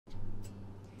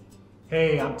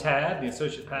Hey, I'm Tad, the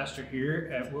Associate Pastor here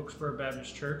at Wilkesboro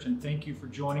Baptist Church, and thank you for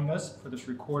joining us for this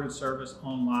recorded service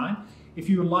online. If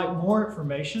you would like more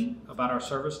information about our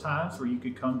service times where you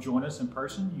could come join us in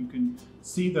person, you can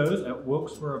see those at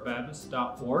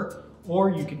wilkesborobaptist.org, or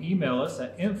you can email us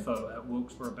at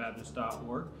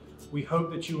info@wilkesborobaptist.org. We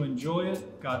hope that you enjoy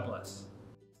it. God bless.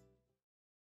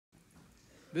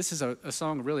 This is a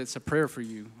song, really, it's a prayer for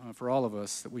you, for all of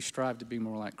us, that we strive to be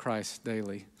more like Christ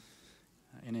daily,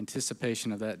 in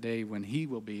anticipation of that day when he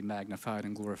will be magnified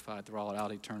and glorified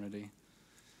throughout eternity.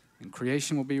 And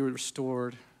creation will be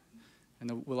restored,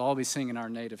 and we'll all be singing our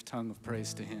native tongue of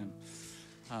praise to him.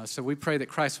 So we pray that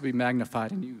Christ will be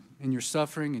magnified in you, in your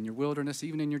suffering, in your wilderness,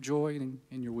 even in your joy and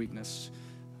in your weakness.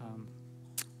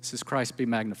 This is Christ be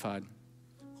magnified.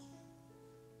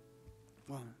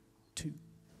 1, 2,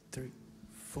 3,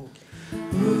 4.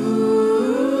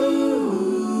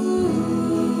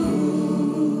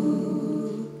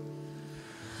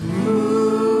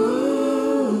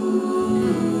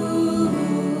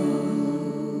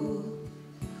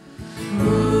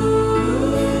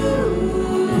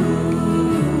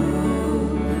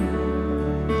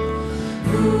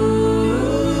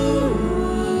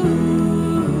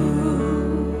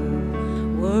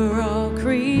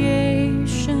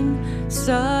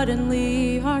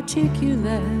 Suddenly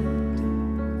articulate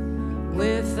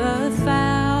with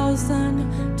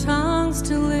 1,000 tongues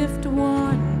to lift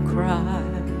one cry.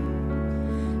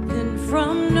 Then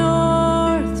from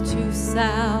north to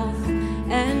south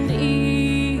and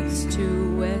east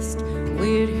to west,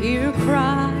 we'd hear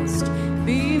Christ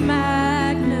be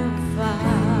magnified.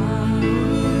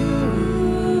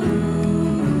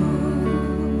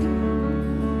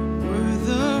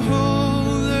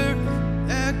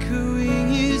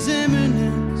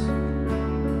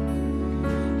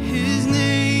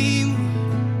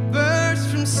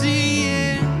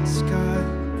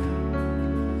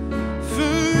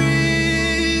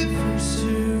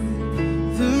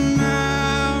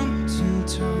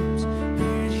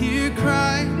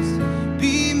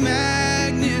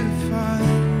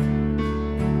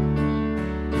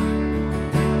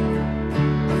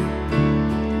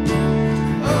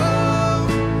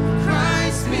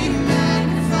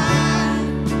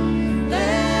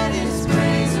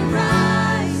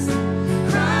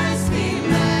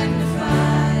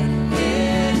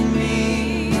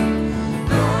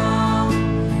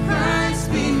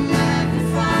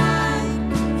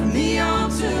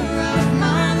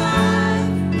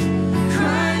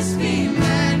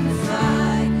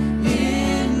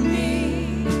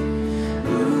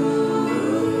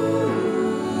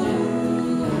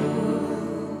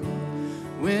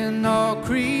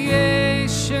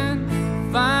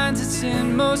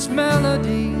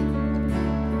 Melody,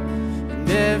 and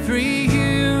every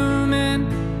human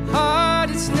heart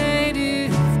its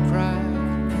native cry.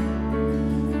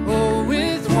 Oh,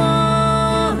 with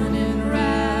one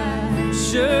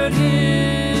enraptured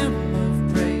hymn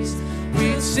of praise,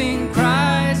 we'll sing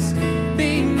Christ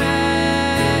be magnified.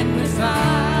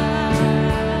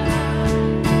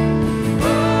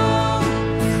 Oh,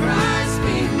 Christ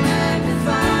be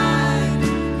magnified,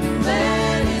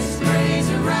 let his praise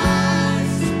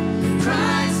arise.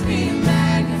 Christ be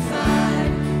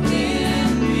magnified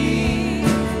in me.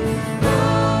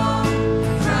 Oh,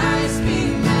 Christ be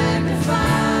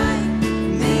magnified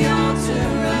from the altar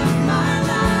of my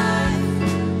life.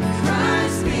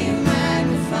 Christ be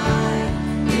magnified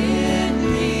in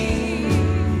me.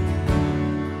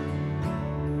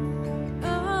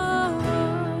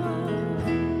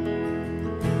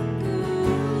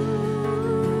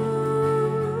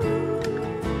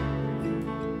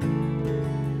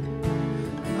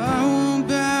 I won't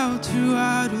bow to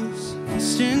idols, I'll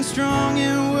stand strong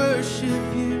and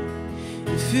worship you.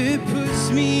 If it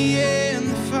puts me in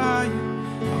the fire,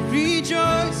 I'll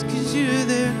rejoice 'cause you're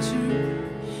there too.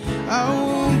 I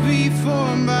won't be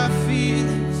formed by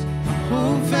feelings, I'll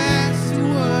hold fast to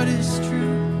what is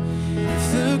true.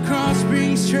 If the cross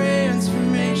brings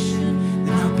transformation,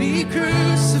 then I'll be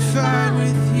crucified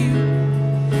with you.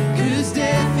 'Cause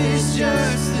death is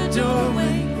just the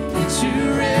doorway to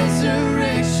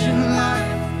resurrection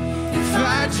life. If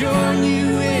I join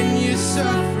you in your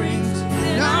sufferings,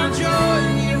 then I'll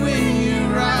join you in your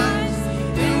rise.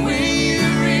 And when you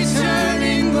return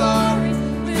in glory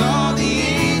with all the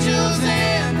angels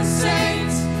and the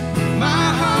saints,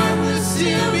 my heart will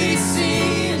still be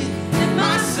singing and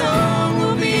my song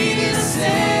will be the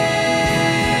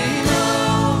same.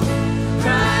 Oh,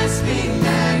 Christ be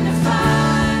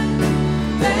magnified,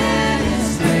 let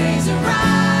his praise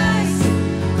arise.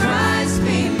 Christ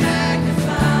be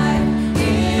magnified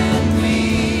in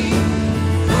me.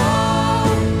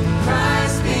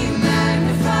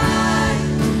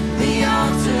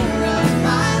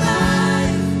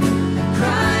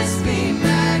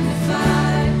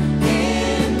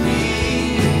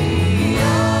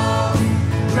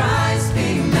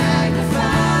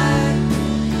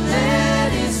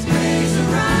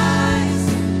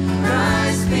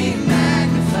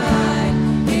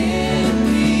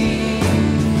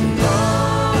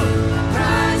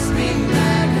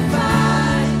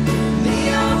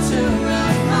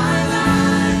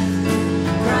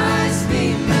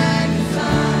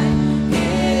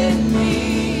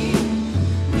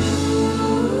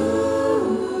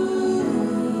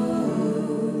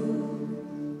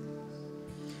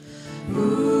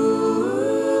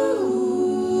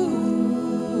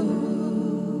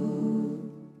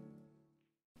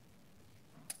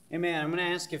 Amen. I'm going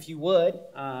to ask if you would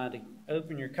to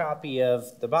open your copy of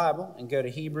the Bible and go to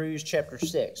Hebrews chapter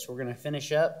 6. We're going to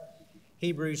finish up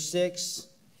Hebrews 6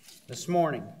 this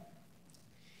morning.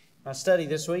 My study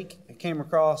this week, I came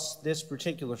across this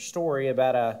particular story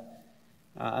about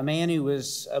a man who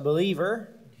was a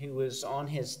believer who was on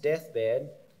his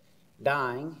deathbed,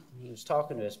 dying. He was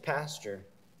talking to his pastor,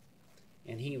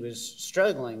 and he was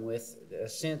struggling with a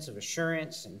sense of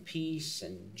assurance and peace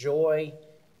and joy.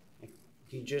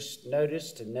 He just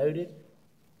noticed and noted.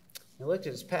 He looked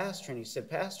at his pastor and he said,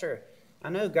 "Pastor, I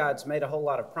know God's made a whole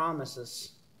lot of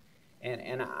promises,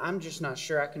 and I'm just not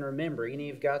sure I can remember any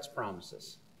of God's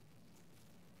promises."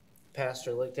 The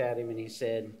pastor looked at him and he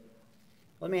said,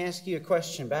 "Let me ask you a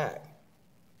question back.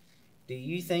 Do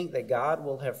you think that God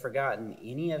will have forgotten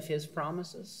any of his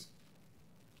promises,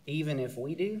 even if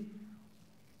we do?"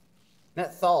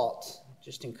 That thought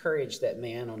just encouraged that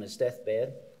man on his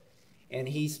deathbed. And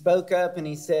he spoke up and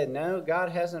he said, "No, God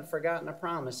hasn't forgotten a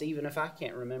promise, even if I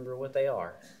can't remember what they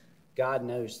are. God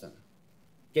knows them."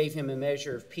 Gave him a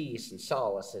measure of peace and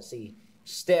solace as he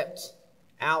stepped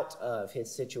out of his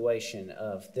situation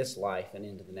of this life and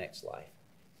into the next life.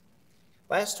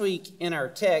 Last week in our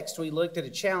text, we looked at a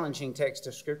challenging text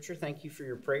of Scripture. Thank you for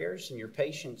your prayers and your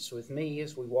patience with me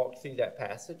as we walked through that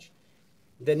passage.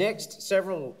 The next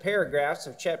several paragraphs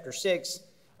of chapter 6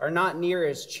 are not near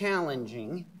as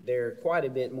challenging. They're quite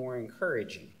a bit more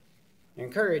encouraging.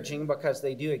 Encouraging because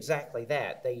they do exactly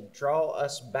that. They draw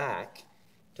us back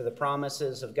to the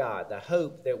promises of God, the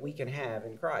hope that we can have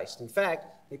in Christ. In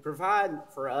fact, they provide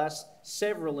for us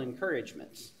several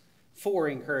encouragements. 4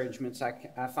 encouragements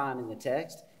I find in the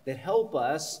text that help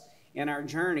us in our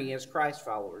journey as Christ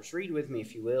followers. Read with me,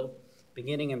 if you will,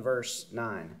 beginning in verse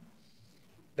 9.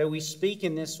 "Though we speak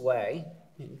in this way,"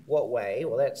 in what way?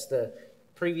 Well, that's the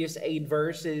previous 8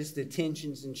 verses, the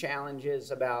tensions and challenges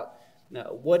about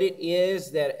what it is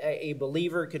that a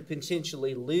believer could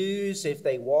potentially lose if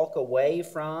they walk away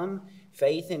from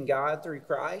faith in God through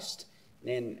Christ.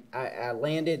 And I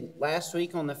landed last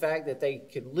week on the fact that they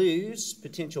could lose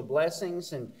potential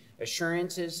blessings and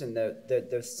assurances and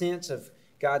the sense of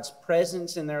God's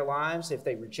presence in their lives if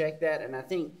they reject that. And I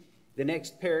think the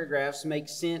next paragraphs make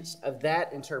sense of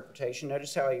that interpretation.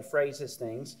 Notice how he phrases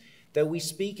things. "Though we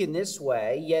speak in this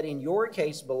way, yet in your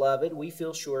case, beloved, we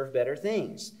feel sure of better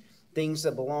things, things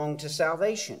that belong to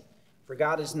salvation. For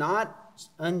God is not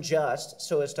unjust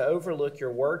so as to overlook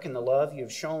your work and the love you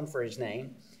have shown for his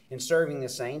name in serving the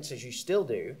saints, as you still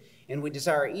do. And we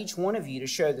desire each one of you to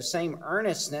show the same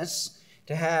earnestness,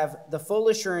 to have the full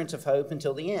assurance of hope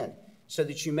until the end, so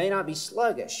that you may not be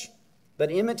sluggish, but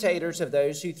imitators of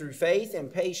those who through faith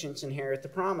and patience inherit the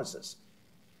promises.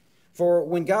 For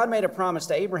when God made a promise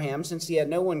to Abraham, since he had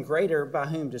no one greater by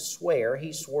whom to swear,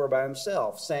 he swore by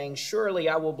himself, saying, 'Surely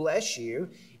I will bless you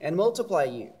and multiply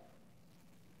you.'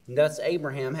 And thus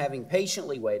Abraham, having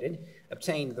patiently waited,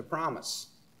 obtained the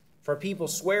promise. For people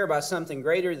swear by something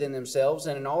greater than themselves,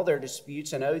 and in all their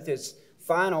disputes an oath is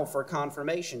final for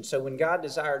confirmation. So when God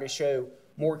desired to show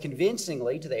more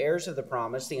convincingly to the heirs of the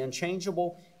promise the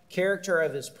unchangeable character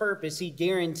of his purpose, he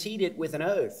guaranteed it with an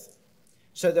oath,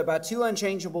 so that by 2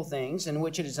 unchangeable things, in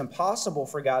which it is impossible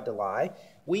for God to lie,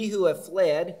 we who have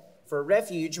fled for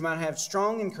refuge might have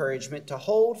strong encouragement to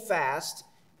hold fast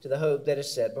to the hope that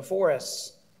is set before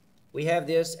us. We have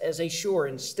this as a sure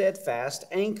and steadfast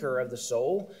anchor of the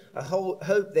soul, a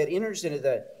hope that enters into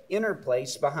the inner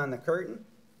place behind the curtain,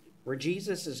 where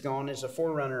Jesus is gone as a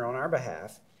forerunner on our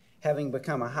behalf, having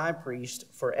become a high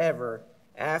priest forever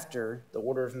after the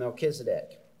order of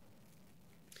Melchizedek."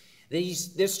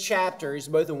 This chapter is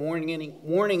both a warning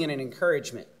and an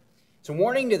encouragement. It's a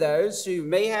warning to those who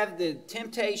may have the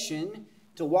temptation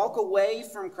to walk away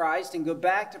from Christ and go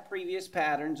back to previous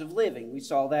patterns of living. We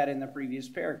saw that in the previous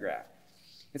paragraph.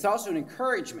 It's also an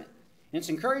encouragement. And it's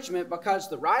encouragement because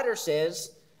the writer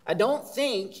says, I don't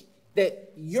think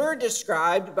that you're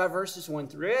described by verses 1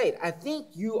 through 8. I think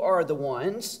you are the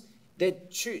ones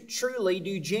that truly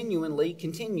do genuinely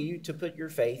continue to put your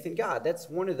faith in God. That's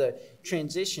one of the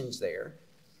transitions there.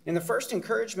 And the first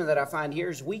encouragement that I find here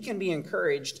is we can be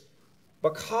encouraged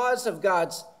because of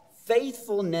God's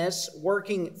faithfulness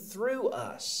working through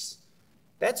us.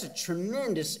 That's a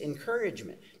tremendous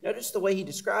encouragement. Notice the way he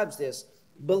describes this.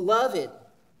 Beloved,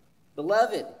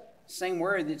 same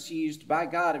word that's used by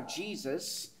God of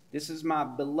Jesus. This is my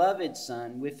beloved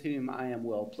Son with whom I am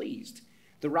well pleased.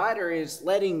 The writer is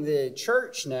letting the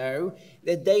church know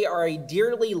that they are a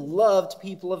dearly loved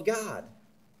people of God.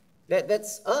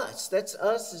 That's us. That's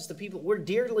us as the people. We're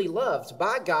dearly loved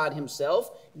by God himself,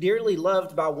 dearly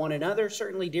loved by one another,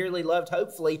 certainly dearly loved,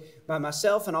 hopefully, by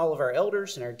myself and all of our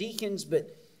elders and our deacons. But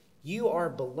You are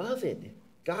beloved.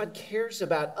 God cares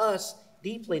about us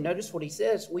deeply. Notice what he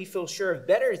says. We feel sure of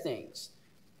better things.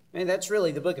 And that's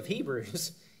really the book of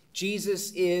Hebrews.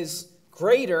 Jesus is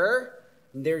greater.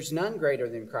 There's none greater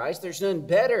than Christ. There's none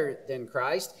better than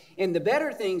Christ. And the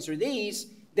better things are these,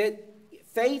 that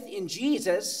faith in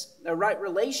Jesus, a right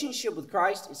relationship with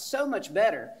Christ, is so much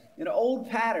better than old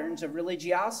patterns of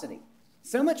religiosity.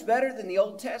 So much better than the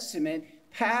Old Testament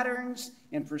patterns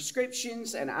and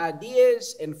prescriptions and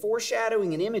ideas and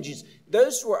foreshadowing and images.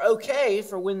 Those were okay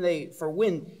for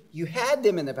when you had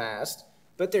them in the past,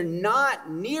 but they're not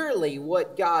nearly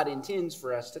what God intends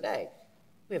for us today.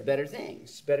 We have better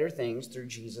things through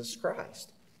Jesus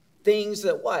Christ. Things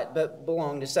that what? But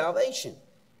belong to salvation.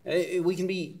 We can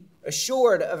be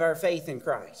assured of our faith in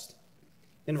Christ.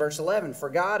 In verse 11, for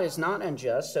God is not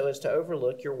unjust so as to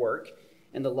overlook your work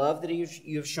and the love that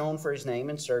you have shown for his name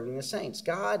in serving the saints.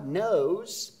 God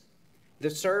knows the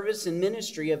service and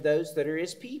ministry of those that are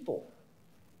his people.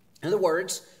 In other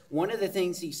words, one of the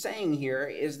things he's saying here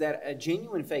is that a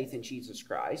genuine faith in Jesus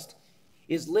Christ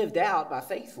is lived out by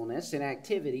faithfulness in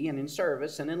activity and in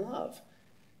service and in love.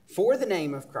 For the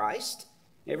name of Christ,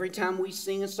 every time we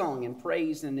sing a song in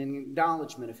praise and in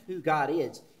acknowledgement of who God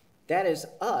is, that is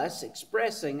us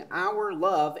expressing our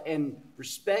love and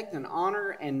respect and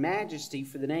honor and majesty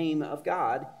for the name of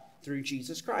God through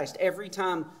Jesus Christ. Every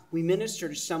time we minister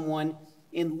to someone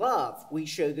in love, we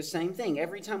show the same thing.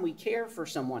 Every time we care for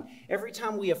someone, every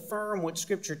time we affirm what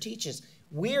Scripture teaches,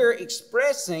 we're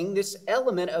expressing this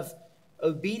element of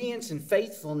obedience and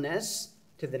faithfulness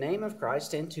to the name of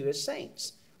Christ and to his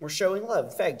saints. We're showing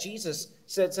love. In fact, Jesus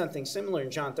said something similar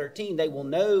in John 13. They will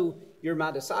know you're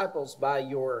my disciples by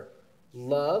your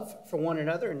love for one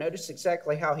another. And notice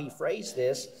exactly how he phrased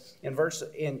this in verse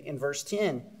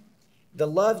 10. The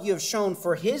love you have shown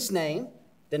for his name,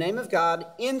 the name of God,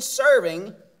 in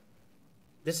serving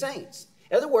the saints.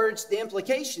 In other words, the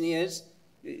implication is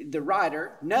the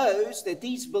writer knows that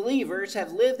these believers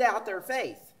have lived out their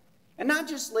faith. And not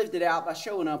just lived it out by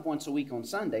showing up once a week on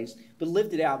Sundays, but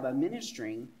lived it out by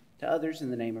ministering to others in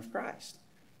the name of Christ.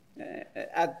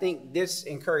 I think this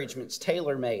encouragement's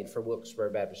tailor-made for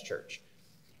Wilkesboro Baptist Church.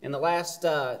 In the last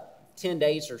 10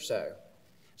 days or so,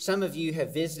 some of you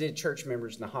have visited church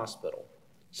members in the hospital.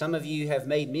 Some of you have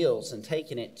made meals and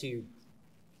taken it to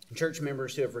church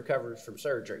members who have recovered from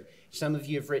surgery. Some of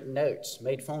you have written notes,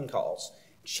 made phone calls,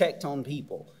 checked on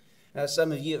people.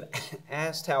 Some of you have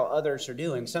asked how others are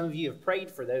doing. Some of you have prayed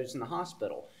for those in the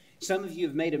hospital. Some of you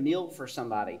have made a meal for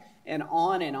somebody. And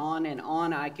on and on and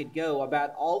on I could go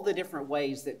about all the different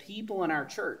ways that people in our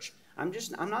church, I'm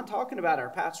not talking about our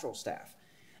pastoral staff.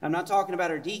 I'm not talking about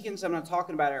our deacons. I'm not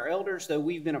talking about our elders, though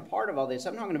we've been a part of all this.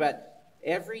 I'm talking about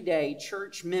everyday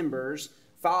church members,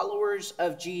 followers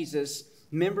of Jesus,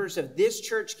 members of this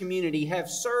church community have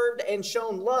served and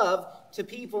shown love to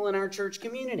people in our church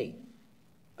community.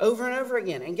 Over and over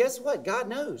again. And guess what? God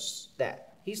knows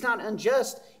that. He's not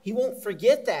unjust. He won't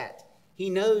forget that. He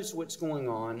knows what's going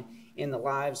on in the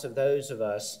lives of those of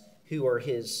us who are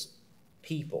his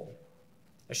people.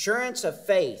 Assurance of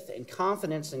faith and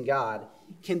confidence in God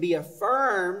can be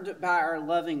affirmed by our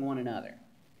loving one another.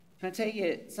 Can I tell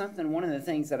you something? One of the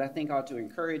things that I think ought to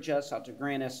encourage us, ought to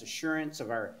grant us assurance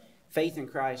of our faith in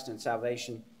Christ and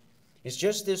salvation, it's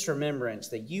just this remembrance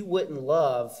that you wouldn't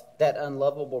love that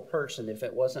unlovable person if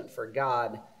it wasn't for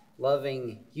God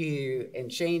loving you and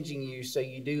changing you so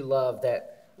you do love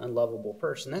that unlovable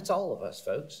person. That's all of us,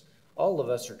 folks. All of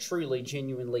us are truly,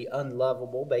 genuinely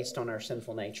unlovable based on our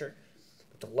sinful nature.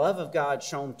 But the love of God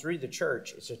shown through the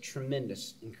church is a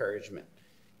tremendous encouragement.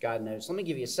 God knows. Let me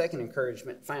give you a second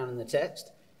encouragement found in the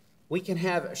text. We can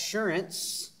have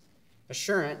assurance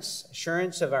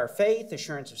of our faith,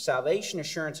 assurance of salvation,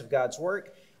 assurance of God's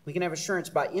work. We can have assurance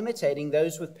by imitating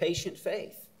those with patient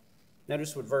faith.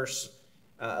 Notice what verse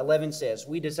 11 says.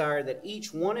 We desire that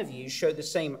each one of you show the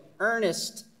same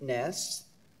earnestness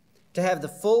to have the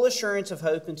full assurance of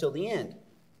hope until the end.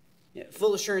 Yeah,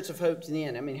 full assurance of hope to the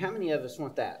end. I mean, how many of us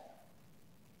want that?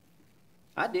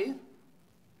 I do.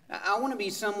 I want to be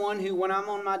someone who, when I'm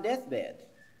on my deathbed,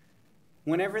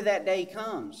 whenever that day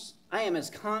comes, I am as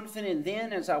confident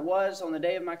then as I was on the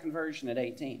day of my conversion at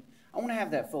 18. I want to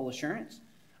have that full assurance.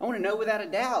 I want to know without a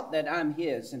doubt that I'm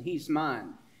his and he's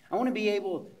mine. I want to be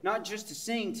able not just to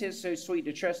sing "'Tis so sweet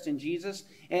to trust in Jesus"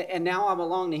 and now I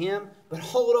belong to him, but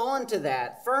hold on to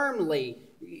that firmly.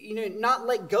 Not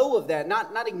let go of that,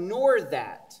 not ignore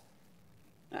that.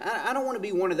 I don't want to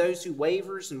be one of those who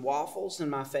wavers and waffles in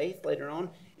my faith later on.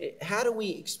 How do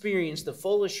we experience the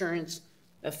full assurance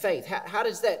of faith? How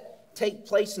does that take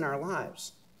place in our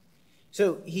lives?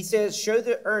 So he says, show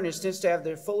the earnestness to have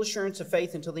the full assurance of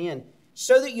faith until the end.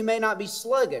 so that you may not be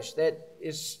sluggish. That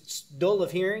is dull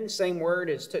of hearing, same word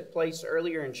as took place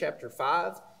earlier in chapter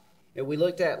 5 that we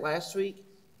looked at last week.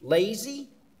 Lazy,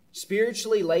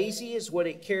 spiritually lazy is what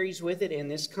it carries with it in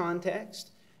this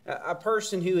context. A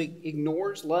person who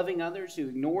ignores loving others, who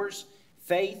ignores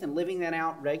faith and living that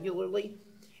out regularly.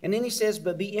 And then he says,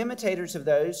 but be imitators of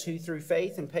those who through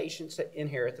faith and patience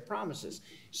inherit the promises.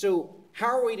 So how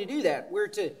are we to do that? We're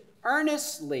to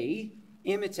earnestly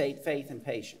imitate faith and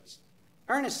patience.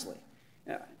 Earnestly.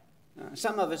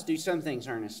 Some of us do some things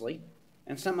earnestly,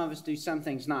 and some of us do some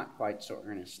things not quite so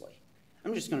earnestly.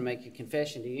 I'm just going to make a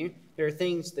confession to you. There are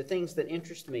things, the things that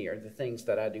interest me are the things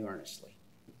that I do earnestly.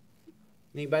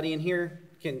 Anybody in here,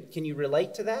 can you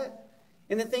relate to that?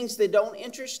 And the things that don't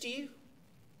interest you,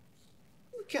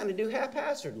 we kind of do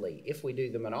haphazardly, if we do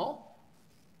them at all.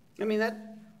 I mean,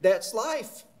 that's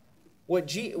life. What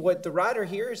the writer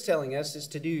here is telling us is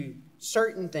to do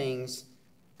certain things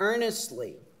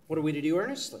earnestly. What are we to do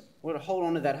earnestly? We're to hold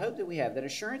on to that hope that we have, that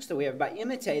assurance that we have, by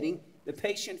imitating the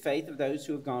patient faith of those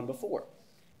who have gone before.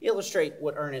 Illustrate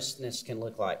what earnestness can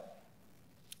look like.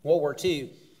 World War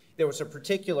II, there was a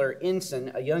particular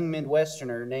ensign, a young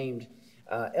Midwesterner named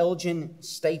Elgin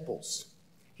Staples.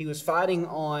 He was fighting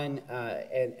on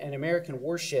an American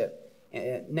warship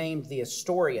named the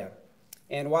Astoria.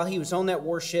 And while he was on that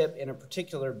warship in a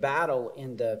particular battle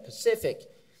in the Pacific,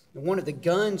 one of the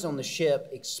guns on the ship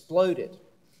exploded,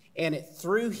 and it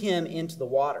threw him into the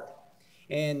water.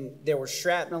 And there was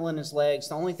shrapnel in his legs.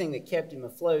 The only thing that kept him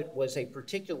afloat was a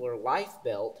particular life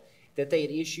belt that they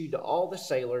had issued to all the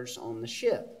sailors on the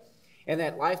ship. And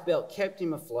that life belt kept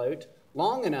him afloat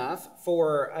long enough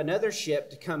for another ship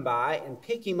to come by and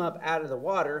pick him up out of the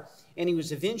water, and he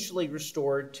was eventually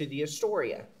restored to the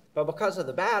Astoria. But because of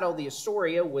the battle, the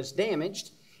Astoria was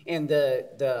damaged, and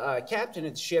the captain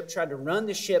of the ship tried to run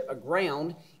the ship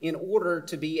aground in order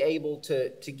to be able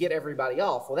to get everybody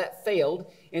off. Well, that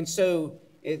failed, and so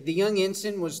the young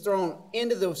ensign was thrown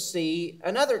into the sea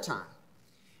another time,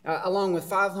 along with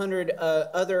 500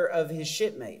 other of his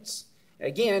shipmates.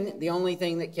 Again, the only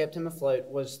thing that kept him afloat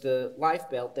was the life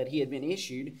belt that he had been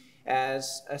issued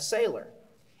as a sailor.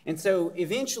 And so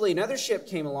eventually another ship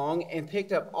came along and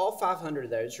picked up all 500 of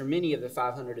those, or many of the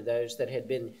 500 of those that had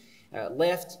been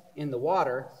left in the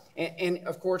water. And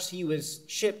of course, he was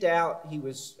shipped out. He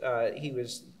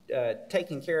was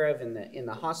taken care of in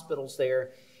the hospitals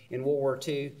there in World War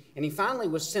II. And he finally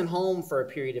was sent home for a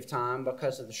period of time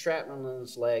because of the shrapnel in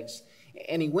his legs.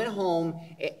 And he went home,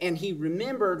 and he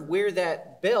remembered where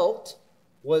that belt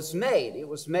was made. It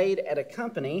was made at a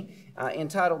company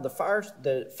entitled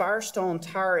the Firestone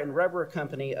Tire and Rubber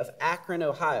Company of Akron,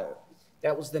 Ohio.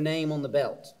 That was the name on the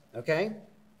belt, okay?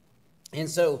 And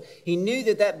so he knew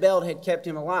that belt had kept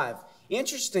him alive.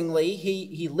 Interestingly,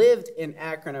 he lived in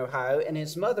Akron, Ohio, and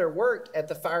his mother worked at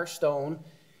the Firestone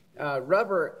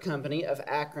Rubber Company of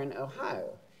Akron,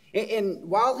 Ohio. And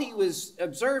while he was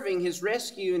observing his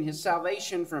rescue and his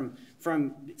salvation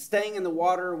from staying in the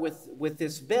water with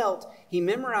this belt, he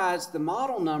memorized the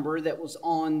model number that was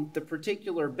on the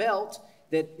particular belt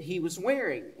that he was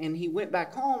wearing. And he went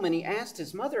back home and he asked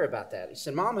his mother about that. He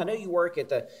said, "Mom, I know you work at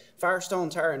the Firestone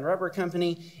Tire and Rubber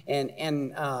Company, and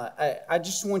I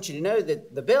just want you to know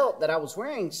that the belt that I was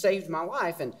wearing saved my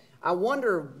life. And I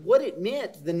wonder what it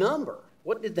meant, the number.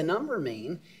 What did the number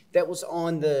mean that was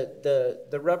on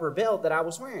the rubber belt that I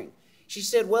was wearing?" She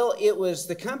said, "Well, it was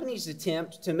the company's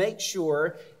attempt to make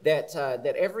sure that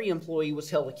every employee was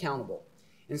held accountable.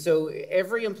 And so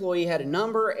every employee had a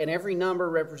number, and every number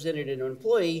represented an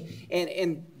employee.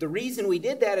 And the reason we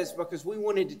did that is because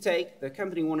the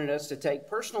company wanted us to take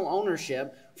personal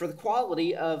ownership for the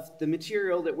quality of the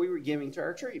material that we were giving to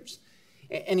our troops."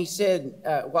 And he said,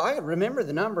 "Well, I remember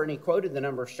the number," and he quoted the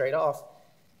number straight off.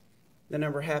 The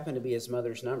number happened to be his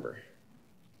mother's number.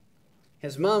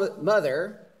 His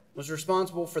mother was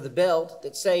responsible for the belt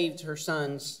that saved her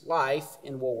son's life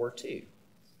in World War II.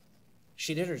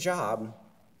 She did her job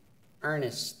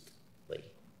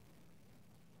earnestly.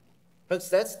 Folks,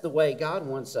 that's the way God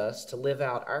wants us to live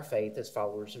out our faith as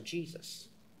followers of Jesus.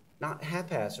 Not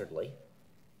haphazardly.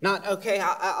 Not, okay,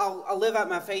 I'll live out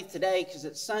my faith today because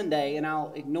it's Sunday, and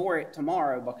I'll ignore it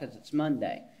tomorrow because it's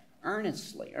Monday.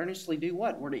 Earnestly. Earnestly do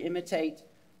what? We're to imitate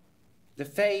the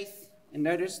faith, and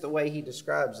notice the way he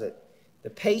describes it, the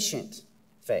patient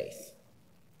faith.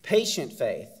 Patient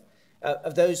faith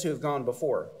of those who have gone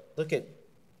before. Look at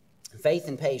faith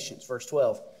and patience, verse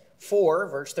 12. For,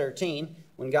 verse 13,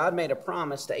 when God made a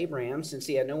promise to Abraham, since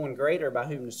he had no one greater by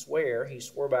whom to swear, he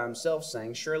swore by himself,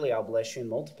 saying, "Surely I'll bless you and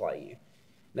multiply you."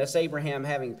 Thus Abraham,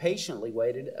 having patiently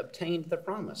waited, obtained the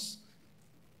promise.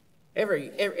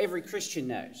 Every Christian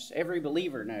knows, every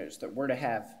believer knows that we're to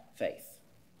have faith.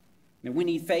 Now, we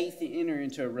need faith to enter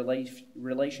into a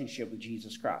relationship with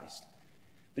Jesus Christ.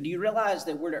 But do you realize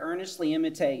that we're to earnestly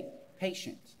imitate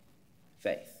patient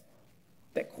faith?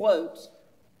 That quote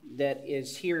that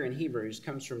is here in Hebrews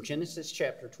comes from Genesis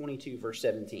chapter 22, verse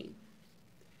 17.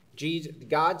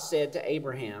 God said to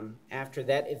Abraham, after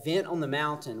that event on the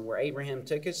mountain where Abraham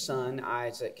took his son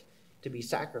Isaac to be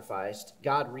sacrificed,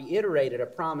 God reiterated a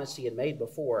promise he had made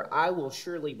before. I will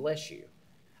surely bless you.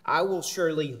 I will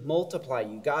surely multiply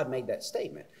you. God made that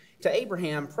statement to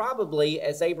Abraham probably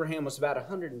as Abraham was about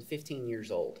 115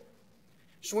 years old.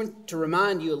 Just want to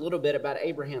remind you a little bit about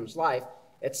Abraham's life.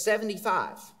 At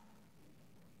 75,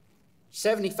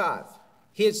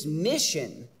 his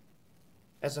mission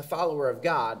as a follower of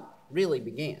God really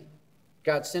began.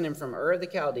 God sent him from Ur of the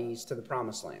Chaldees to the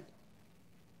Promised Land.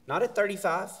 Not at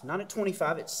 35, not at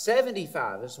 25, at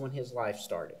 75 is when his life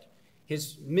started.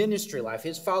 His ministry life,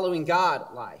 his following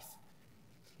God life.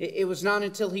 It was not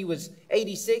until he was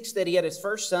 86 that he had his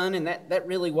first son, and that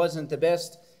really wasn't the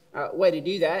best way to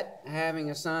do that, having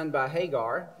a son by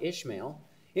Hagar, Ishmael.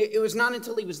 It was not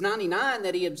until he was 99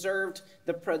 that he observed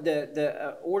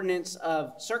the ordinance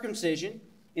of circumcision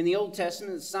in the Old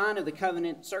Testament, the sign of the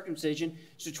covenant circumcision.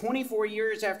 So 24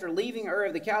 years after leaving Ur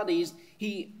of the Chaldees,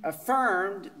 he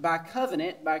affirmed by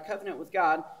covenant with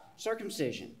God,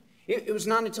 circumcision. It was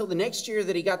not until the next year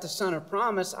that he got the son of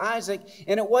promise, Isaac,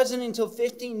 and it wasn't until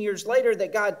 15 years later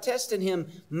that God tested him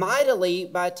mightily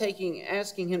by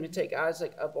asking him to take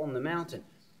Isaac up on the mountain.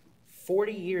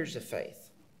 40 years of faith.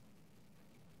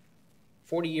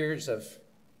 40 years of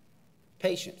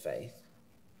patient faith.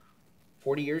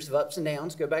 40 years of ups and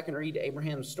downs. Go back and read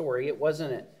Abraham's story. It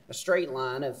wasn't a straight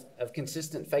line of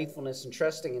consistent faithfulness and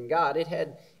trusting in God. It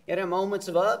had moments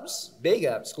of ups, big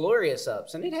ups, glorious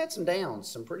ups, and it had some downs,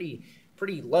 some pretty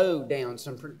low downs,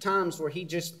 some times where he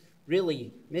just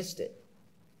really missed it.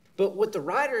 But what the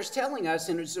writer is telling us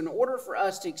is in order for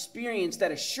us to experience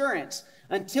that assurance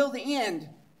until the end,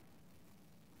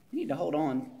 we need to hold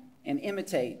on and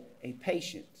imitate a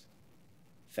patient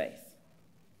faith.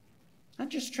 Not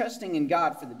just trusting in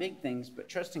God for the big things, but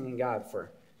trusting in God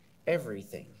for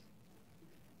everything.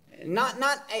 Not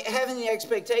having the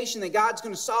expectation that God's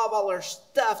going to solve all our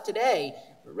stuff today,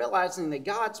 but realizing that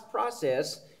God's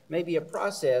process may be a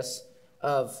process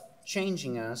of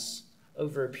changing us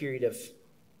over a period of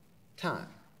time.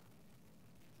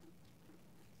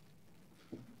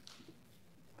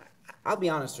 I'll be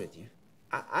honest with you.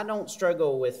 I don't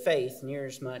struggle with faith near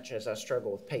as much as I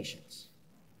struggle with patience.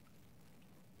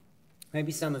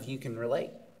 Maybe some of you can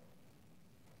relate.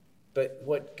 But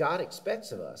what God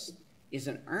expects of us is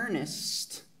an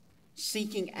earnest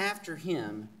seeking after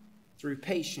Him through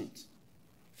patient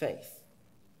faith.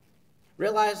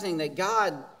 Realizing that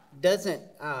God doesn't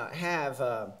have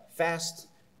a fast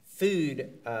food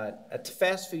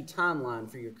timeline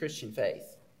for your Christian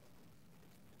faith.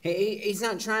 He's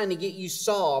not trying to get you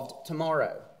solved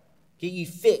tomorrow, get you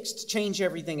fixed, change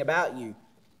everything about you.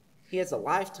 He has a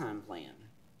lifetime plan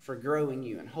for growing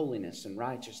you in holiness and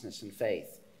righteousness and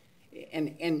faith.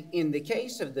 And in the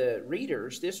case of the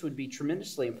readers, this would be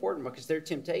tremendously important because their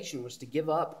temptation was to give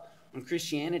up on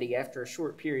Christianity after a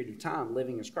short period of time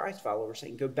living as Christ followers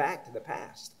and go back to the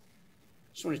past.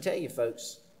 I just want to tell you,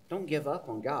 folks, don't give up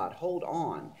on God. Hold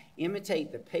on.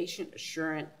 Imitate the patient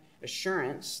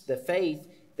assurance, the faith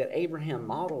that Abraham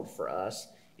modeled for us,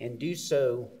 and do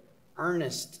so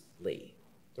earnestly.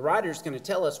 The writer is going to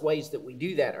tell us ways that we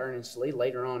do that earnestly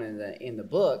later on in the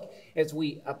book as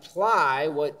we apply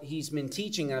what he's been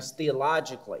teaching us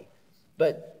theologically.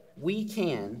 But we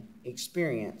can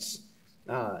experience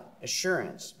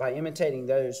assurance by imitating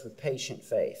those with patient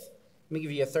faith. Let me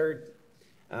give you a third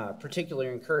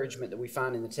particular encouragement that we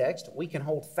find in the text. We can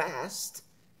hold fast.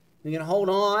 We can hold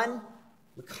on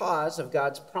because of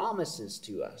God's promises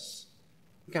to us.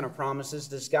 What kind of promises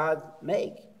does God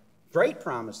make? Great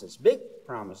promises, big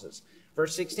promises.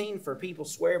 Verse 16, for people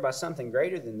swear by something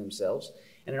greater than themselves,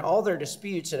 and in all their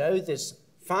disputes an oath is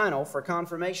final for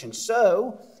confirmation.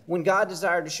 So, when God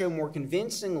desired to show more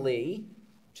convincingly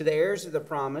to the heirs of the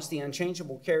promise the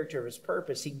unchangeable character of his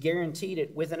purpose, he guaranteed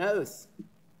it with an oath.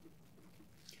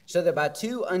 So that by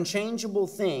two unchangeable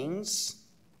things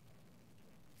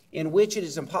in which it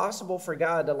is impossible for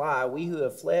God to lie, we who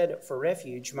have fled for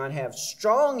refuge might have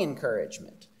strong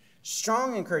encouragement.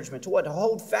 Strong encouragement to what? To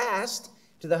hold fast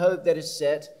to the hope that is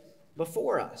set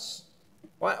before us.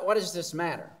 Why does this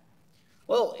matter?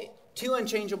 Well, two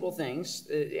unchangeable things.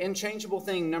 Unchangeable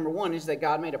thing number one is that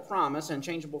God made a promise.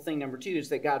 Unchangeable thing number two is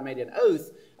that God made an oath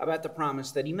about the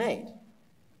promise that he made.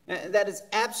 That is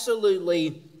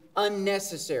absolutely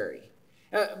unnecessary.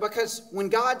 Because when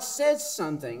God says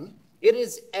something, it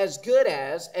is as good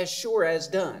as sure as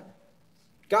done.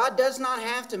 God does not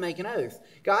have to make an oath.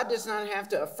 God does not have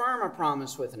to affirm a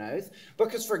promise with an oath,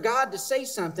 because for God to say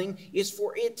something is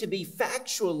for it to be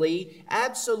factually,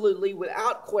 absolutely,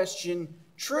 without question,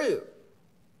 true.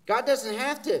 God doesn't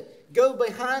have to go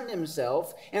behind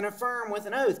himself and affirm with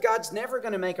an oath. God's never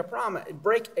going to break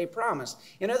a promise.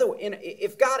 In other words,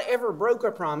 if God ever broke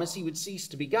a promise, he would cease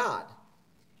to be God.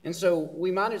 And so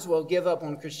we might as well give up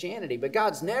on Christianity. But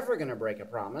God's never going to break a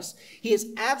promise. He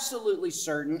is absolutely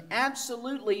certain.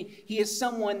 Absolutely, he is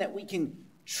someone that we can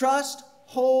trust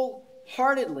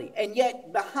wholeheartedly. And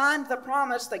yet, behind the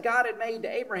promise that God had made to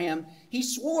Abraham, he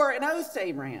swore an oath to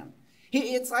Abraham.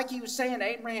 It's like he was saying to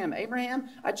Abraham, Abraham,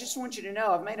 I just want you to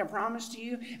know I've made a promise to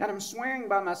you, and I'm swearing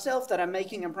by myself that I'm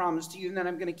making a promise to you, and that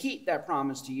I'm going to keep that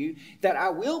promise to you, that I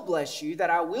will bless you, that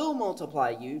I will multiply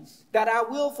you, that I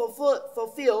will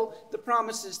fulfill the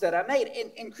promises that I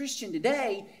made. And Christian,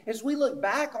 today, as we look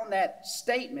back on that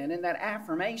statement and that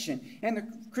affirmation, and the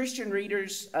Christian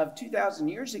readers of 2,000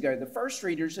 years ago, the first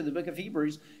readers of the book of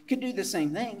Hebrews, could do the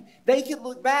same thing. They could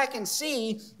look back and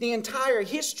see the entire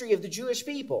history of the Jewish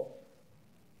people.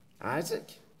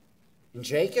 Isaac and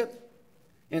Jacob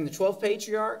and the 12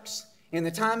 patriarchs and the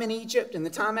time in Egypt and the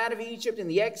time out of Egypt and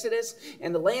the Exodus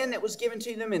and the land that was given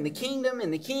to them and the kingdom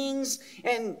and the kings.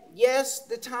 And yes,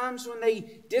 the times when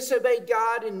they disobeyed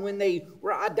God and when they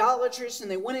were idolatrous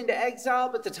and they went into exile,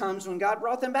 but the times when God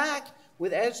brought them back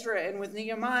with Ezra and with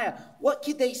Nehemiah. What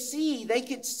could they see? They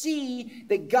could see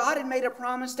that God had made a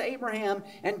promise to Abraham,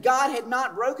 and God had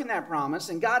not broken that promise,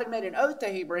 and God had made an oath to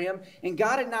Abraham, and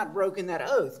God had not broken that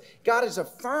oath. God is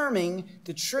affirming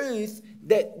the truth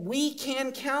that we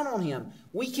can count on him.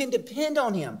 We can depend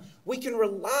on him. We can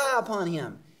rely upon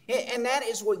him. And that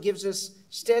is what gives us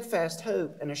steadfast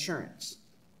hope and assurance.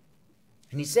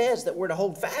 And he says that we're to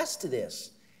hold fast to this.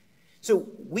 So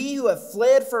we who have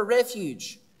fled for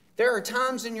refuge. There are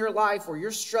times in your life where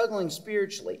you're struggling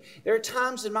spiritually. There are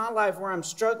times in my life where I'm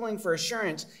struggling for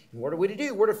assurance. And what are we to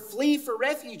do? We're to flee for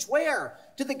refuge. Where?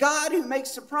 To the God who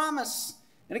makes a promise.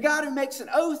 And a God who makes an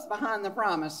oath behind the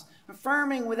promise,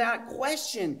 affirming without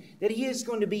question that he is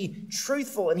going to be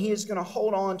truthful and he is going to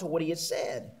hold on to what he has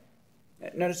said.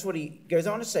 Notice what he goes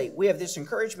on to say. We have this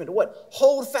encouragement to what?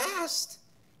 Hold fast,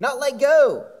 not let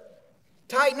go.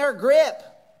 Tighten our grip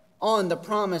on the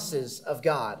promises of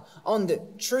God, on the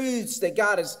truths that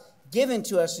God has given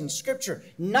to us in Scripture.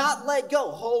 Not let go.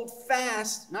 Hold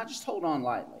fast. Not just hold on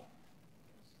lightly.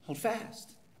 Hold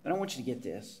fast. But I want you to get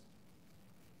this.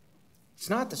 It's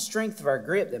not the strength of our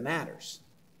grip that matters.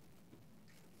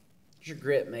 Your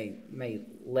grip may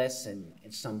lessen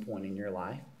at some point in your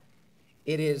life.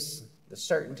 It is the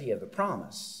certainty of the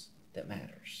promise that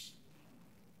matters.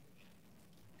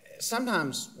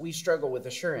 Sometimes we struggle with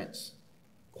assurance,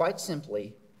 quite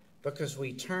simply because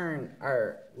we turn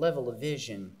our level of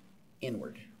vision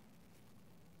inward.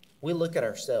 We look at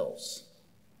ourselves.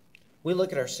 We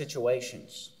look at our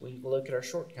situations. We look at our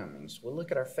shortcomings. We look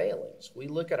at our failings. We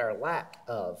look at our lack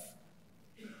of.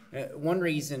 One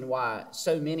reason why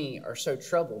so many are so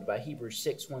troubled by Hebrews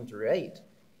 6, 1 through 8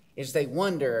 is they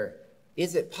wonder,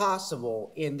 is it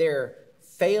possible in their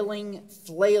flailing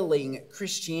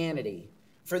Christianity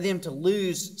for them to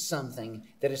lose something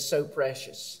that is so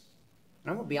precious?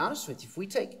 And I'm going to be honest with you. If we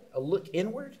take a look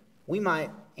inward, we might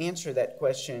answer that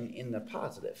question in the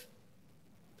positive.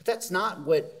 But that's not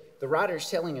what the writer is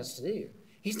telling us to do.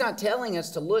 He's not telling us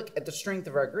to look at the strength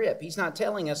of our grip. He's not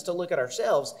telling us to look at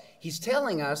ourselves. He's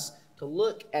telling us to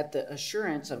look at the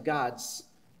assurance of God's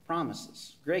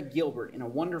promises. Greg Gilbert, in a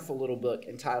wonderful little book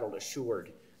entitled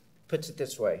Assured, puts it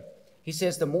this way. He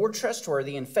says, the more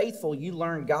trustworthy and faithful you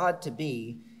learn God to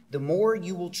be, the more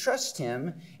you will trust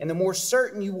him, and the more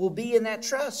certain you will be in that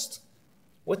trust.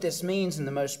 What this means in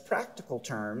the most practical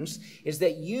terms is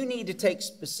that you need to take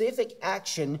specific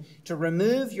action to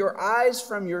remove your eyes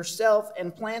from yourself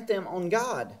and plant them on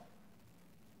God.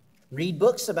 Read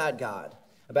books about God,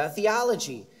 about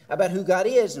theology, about who God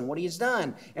is and what he has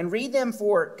done, and read them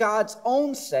for God's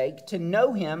own sake, to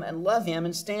know him and love him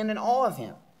and stand in awe of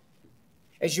him.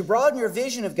 As you broaden your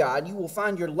vision of God, you will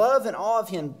find your love and awe of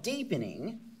him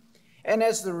deepening, and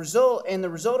the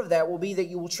result of that will be that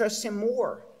you will trust him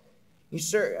more.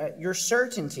 Your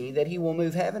certainty that he will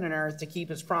move heaven and earth to keep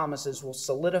his promises will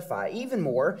solidify. Even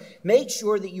more, make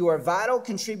sure that you are a vital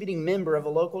contributing member of a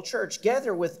local church.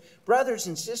 Gather with brothers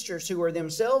and sisters who are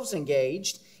themselves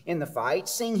engaged in the fight.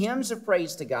 Sing hymns of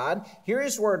praise to God. Hear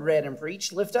his word read and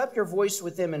preached. Lift up your voice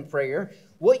with them in prayer.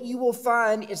 What you will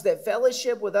find is that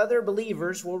fellowship with other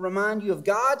believers will remind you of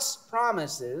God's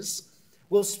promises,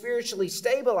 will spiritually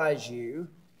stabilize you,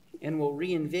 and will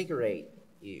reinvigorate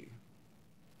you.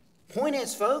 Point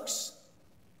is, folks,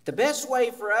 the best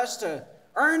way for us to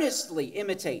earnestly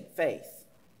imitate faith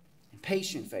and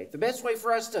patient faith, the best way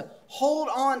for us to hold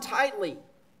on tightly,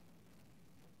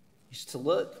 is to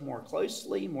look more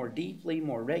closely, more deeply,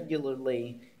 more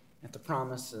regularly at the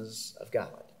promises of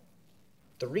God.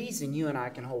 The reason you and I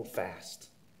can hold fast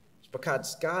is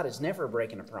because God has never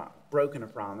broken a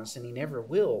promise, and He never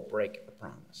will break a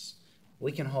promise.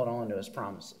 We can hold on to His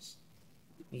promises.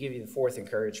 Let me give you the fourth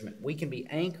encouragement. We can be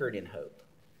anchored in hope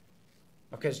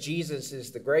because Jesus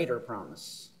is the greater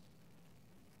promise.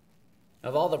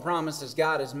 Of all the promises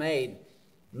God has made,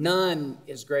 none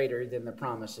is greater than the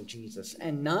promise of Jesus,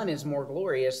 and none is more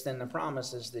glorious than the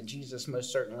promises that Jesus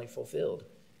most certainly fulfilled.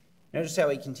 Notice how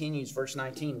he continues, verse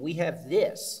 19. We have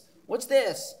this. What's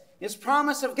this? This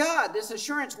promise of God, this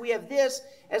assurance. We have this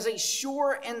as a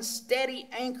sure and steady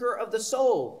anchor of the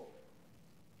soul.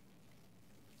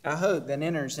 A hope that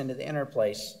enters into the inner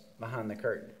place behind the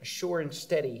curtain. A sure and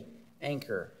steady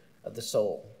anchor of the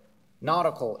soul.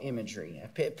 Nautical imagery. A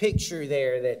picture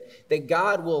there that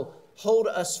God will hold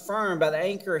us firm by the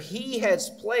anchor He has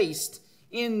placed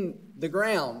in the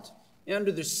ground,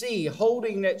 under the sea,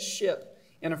 holding that ship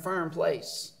in a firm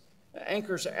place.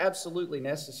 Anchors are absolutely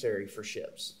necessary for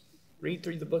ships. Read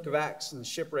through the book of Acts and the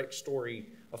shipwreck story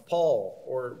of Paul,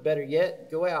 or better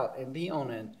yet, go out and be on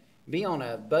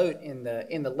a boat in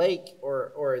the lake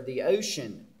or the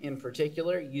ocean in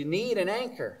particular. You need an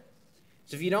anchor.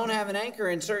 So if you don't have an anchor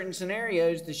in certain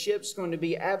scenarios, the ship's going to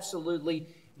be absolutely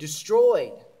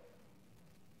destroyed.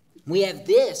 We have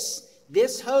this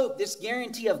hope, this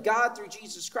guarantee of God through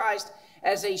Jesus Christ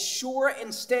as a sure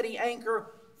and steady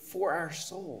anchor for our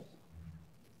soul.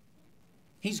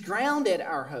 He's grounded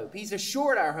our hope. He's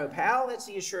assured our hope. How has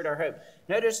He assured our hope?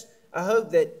 Notice a hope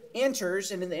that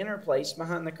enters into the inner place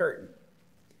behind the curtain.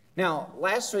 Now,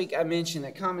 last week I mentioned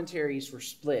that commentaries were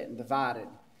split and divided,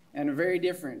 and very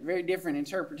different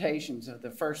interpretations of the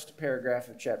first paragraph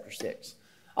of chapter 6.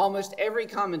 Almost every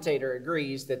commentator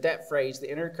agrees that phrase,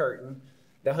 the inner curtain,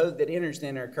 the hope that enters the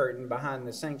inner curtain behind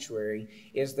the sanctuary,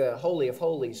 is the Holy of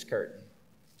Holies curtain.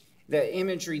 The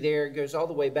imagery there goes all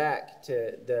the way back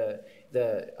to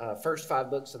the first 5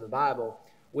 books of the Bible,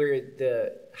 where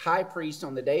the high priest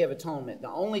on the Day of Atonement, the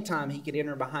only time he could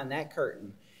enter behind that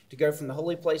curtain to go from the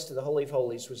holy place to the Holy of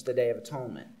Holies was the Day of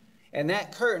Atonement. And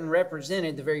that curtain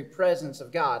represented the very presence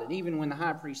of God. And even when the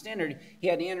high priest entered, he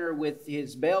had to enter with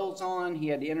his bells on. He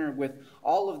had to enter with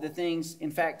all of the things.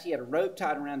 In fact, he had a rope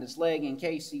tied around his leg in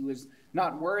case he was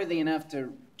not worthy enough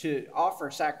to offer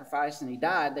sacrifice and he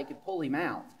died, they could pull him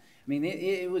out. I mean,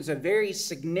 it was a very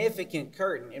significant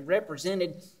curtain. It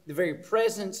represented the very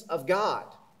presence of God.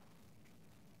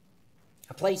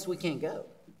 A place we can't go.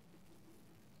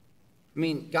 I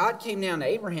mean, God came down to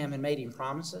Abraham and made him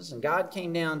promises, and God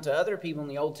came down to other people in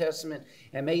the Old Testament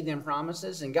and made them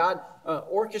promises, and God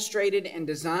orchestrated and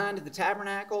designed the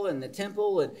tabernacle and the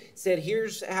temple and said,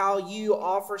 here's how you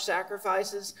offer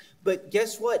sacrifices. But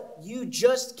guess what? You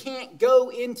just can't go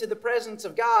into the presence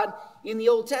of God in the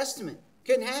Old Testament.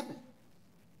 Couldn't happen.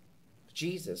 But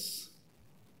Jesus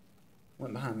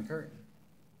went behind the curtain.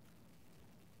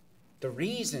 The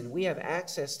reason we have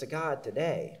access to God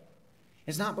today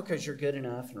is not because you're good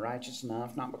enough and righteous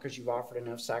enough, not because you've offered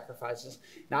enough sacrifices,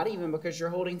 not even because you're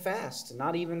holding fast,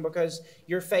 not even because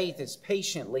your faith is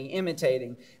patiently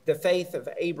imitating the faith of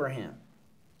Abraham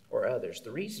or others.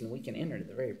 The reason we can enter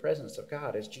the very presence of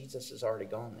God is Jesus has already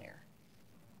gone there.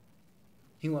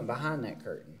 He went behind that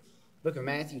curtain. The book of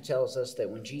Matthew tells us that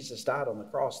when Jesus died on the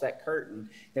cross, that curtain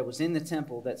that was in the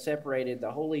temple that separated the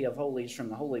Holy of Holies from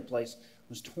the holy place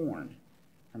was torn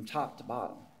from top to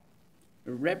bottom.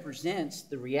 It represents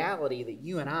the reality that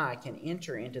you and I can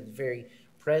enter into the very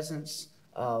presence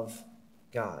of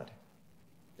God.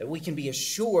 That we can be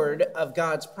assured of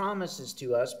God's promises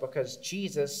to us because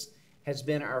Jesus has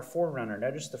been our forerunner.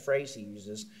 Notice the phrase he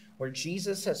uses, where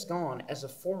Jesus has gone as a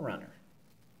forerunner.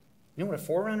 You know what a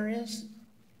forerunner is?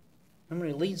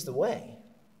 Somebody who leads the way.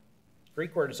 The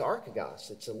Greek word is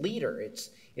archegos. It's a leader.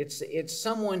 It's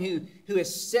someone who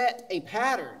has set a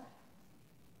pattern.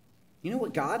 You know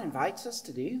what God invites us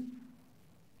to do?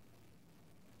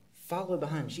 Follow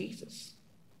behind Jesus.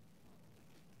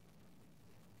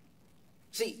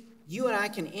 See, you and I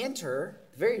can enter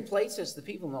the very places the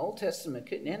people in the Old Testament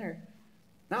couldn't enter,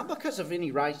 not because of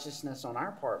any righteousness on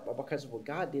our part, but because of what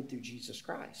God did through Jesus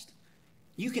Christ.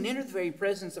 You can enter the very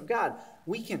presence of God.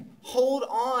 We can hold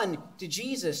on to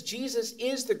Jesus. Jesus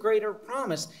is the greater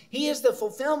promise. He is the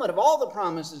fulfillment of all the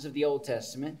promises of the Old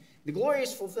Testament, the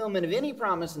glorious fulfillment of any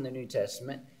promise in the New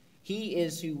Testament. He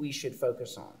is who we should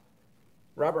focus on.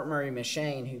 Robert Murray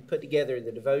M'Cheyne, who put together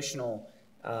the devotional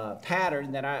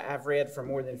pattern that I've read for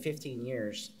more than 15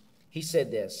 years, he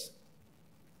said this.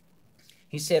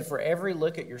 He said, for every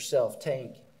look at yourself,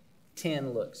 take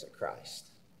 10 looks at Christ.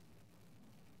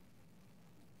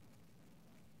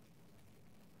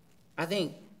 I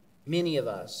think many of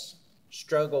us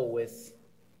struggle with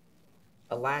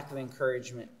a lack of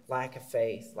encouragement, lack of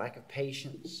faith, lack of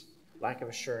patience, lack of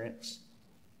assurance,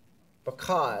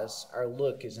 because our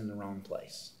look is in the wrong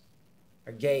place.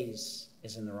 Our gaze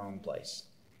is in the wrong place.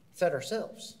 It's at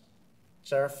ourselves.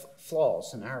 It's our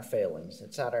flaws and our failings.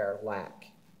 It's at our lack.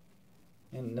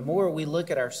 And the more we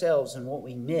look at ourselves and what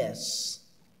we miss,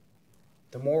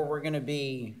 the more we're going to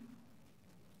be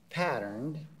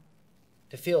patterned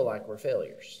to feel like we're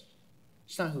failures.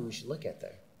 It's not who we should look at,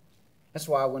 though. That's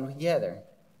why when we gather,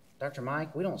 Dr.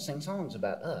 Mike, we don't sing songs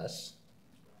about us.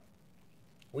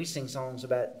 We sing songs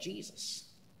about Jesus.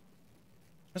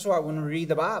 That's why when we read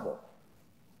the Bible,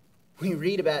 we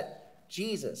read about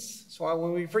Jesus. That's why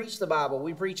when we preach the Bible,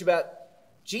 we preach about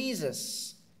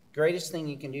Jesus. Greatest thing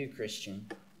you can do, Christian,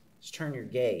 is turn your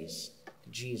gaze to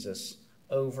Jesus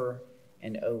over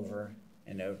and over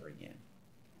and over again.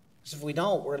 Because if we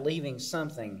don't, we're leaving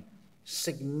something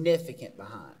significant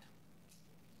behind.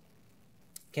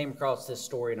 Came across this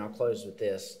story, and I'll close with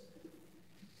this,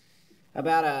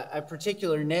 about a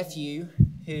particular nephew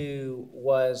who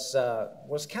was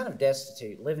kind of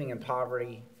destitute, living in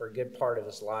poverty for a good part of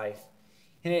his life.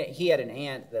 And he had an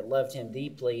aunt that loved him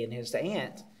deeply, and his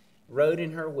aunt wrote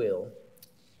in her will,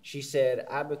 she said,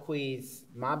 I bequeath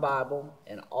my Bible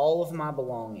and all of my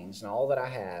belongings and all that I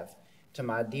have to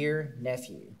my dear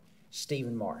nephew,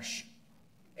 Stephen Marsh.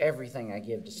 Everything I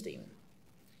give to Stephen.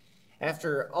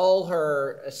 After all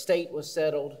her estate was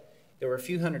settled, there were a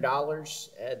few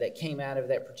 $100s that came out of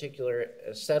that particular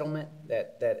settlement,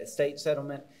 that estate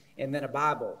settlement, and then a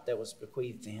Bible that was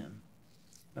bequeathed to him.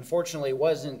 Unfortunately, it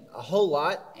wasn't a whole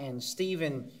lot, and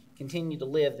Stephen continued to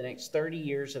live the next 30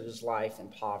 years of his life in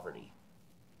poverty.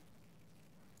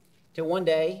 Till one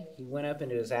day, he went up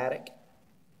into his attic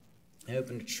and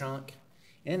opened a trunk.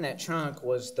 And in that trunk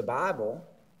was the Bible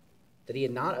that he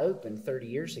had not opened 30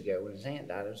 years ago when his aunt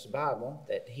died. It was the Bible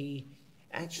that he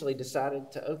actually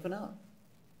decided to open up.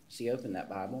 As he opened that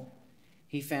Bible,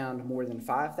 he found more than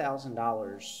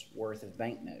 $5,000 worth of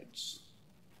banknotes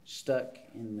stuck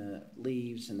in the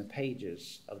leaves and the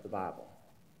pages of the Bible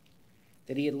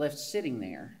that he had left sitting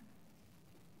there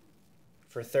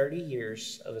for 30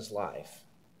 years of his life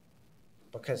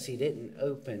because he didn't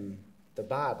open the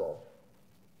Bible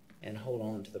and hold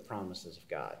on to the promises of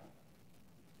God.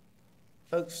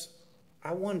 Folks,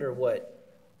 I wonder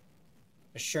what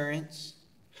assurance,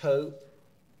 hope,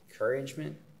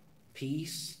 encouragement,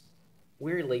 peace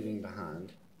we're leaving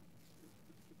behind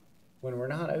when we're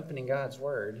not opening God's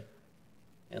Word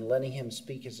and letting Him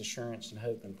speak His assurance and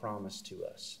hope and promise to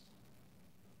us.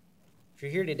 If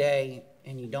you're here today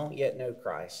and you don't yet know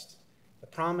Christ, the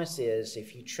promise is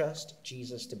if you trust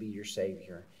Jesus to be your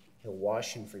Savior, He'll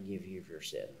wash and forgive you of your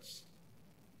sins.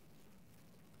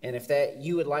 And if that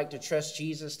you would like to trust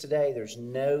Jesus today, there's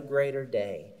no greater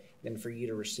day than for you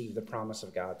to receive the promise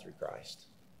of God through Christ.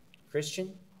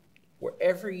 Christian,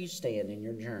 wherever you stand in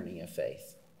your journey of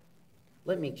faith,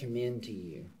 let me commend to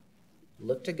you.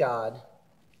 Look to God,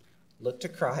 look to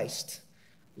Christ,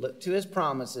 look to His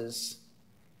promises,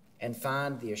 and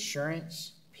find the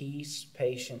assurance, peace,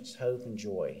 patience, hope, and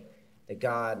joy that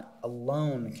God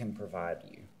alone can provide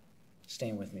you.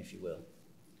 Stand with me if you will.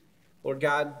 Lord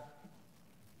God,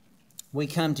 we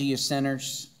come to you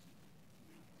sinners.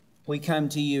 We come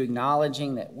to you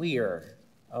acknowledging that we are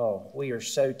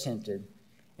so tempted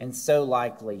and so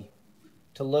likely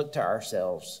to look to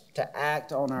ourselves, to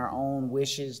act on our own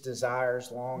wishes,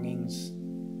 desires, longings.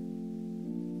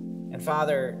 And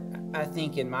Father, I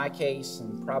think in my case,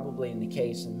 and probably in the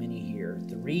case of many here,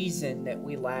 the reason that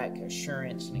we lack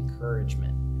assurance and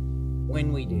encouragement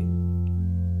when we do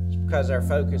is because our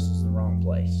focus is in the wrong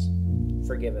place.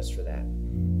 Forgive us for that.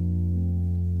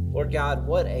 Lord God,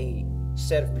 what a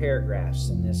set of paragraphs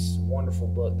in this wonderful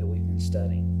book that we've been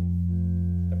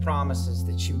studying. The promises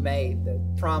that you made, the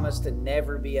promise to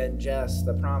never be unjust,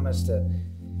 the promise to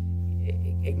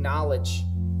acknowledge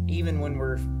even when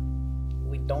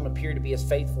we don't appear to be as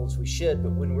faithful as we should,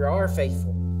 but when we are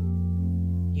faithful,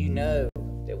 you know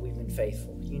that we've been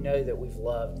faithful. You know that we've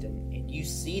loved, and you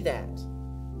see that.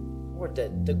 Lord,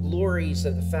 the glories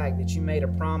of the fact that you made a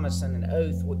promise and an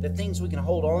oath, the things we can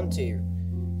hold on to.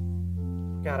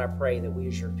 God, I pray that we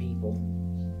as your people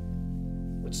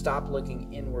would stop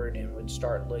looking inward and would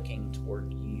start looking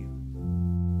toward you.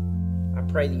 I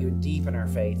pray that you would deepen our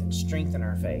faith and strengthen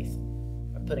our faith.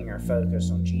 I of putting our focus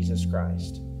on Jesus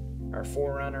Christ, our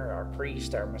forerunner, our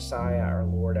priest, our Messiah, our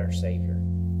Lord, our Savior.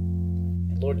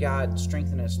 And Lord God,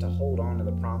 strengthen us to hold on to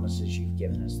the promises you've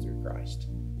given us through Christ.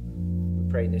 We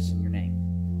pray this in your name.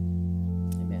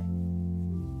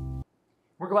 Amen.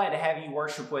 We're glad to have you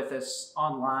worship with us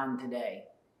online today.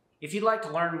 If you'd like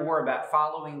to learn more about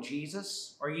following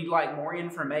Jesus, or you'd like more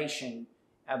information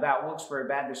about Wilkesboro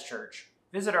Baptist Church,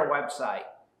 visit our website,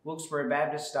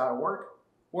 wilkesborobaptist.org,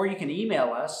 or you can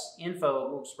email us,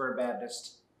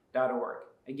 info@wilkesborobaptist.org.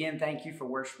 Again, thank you for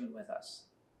worshiping with us.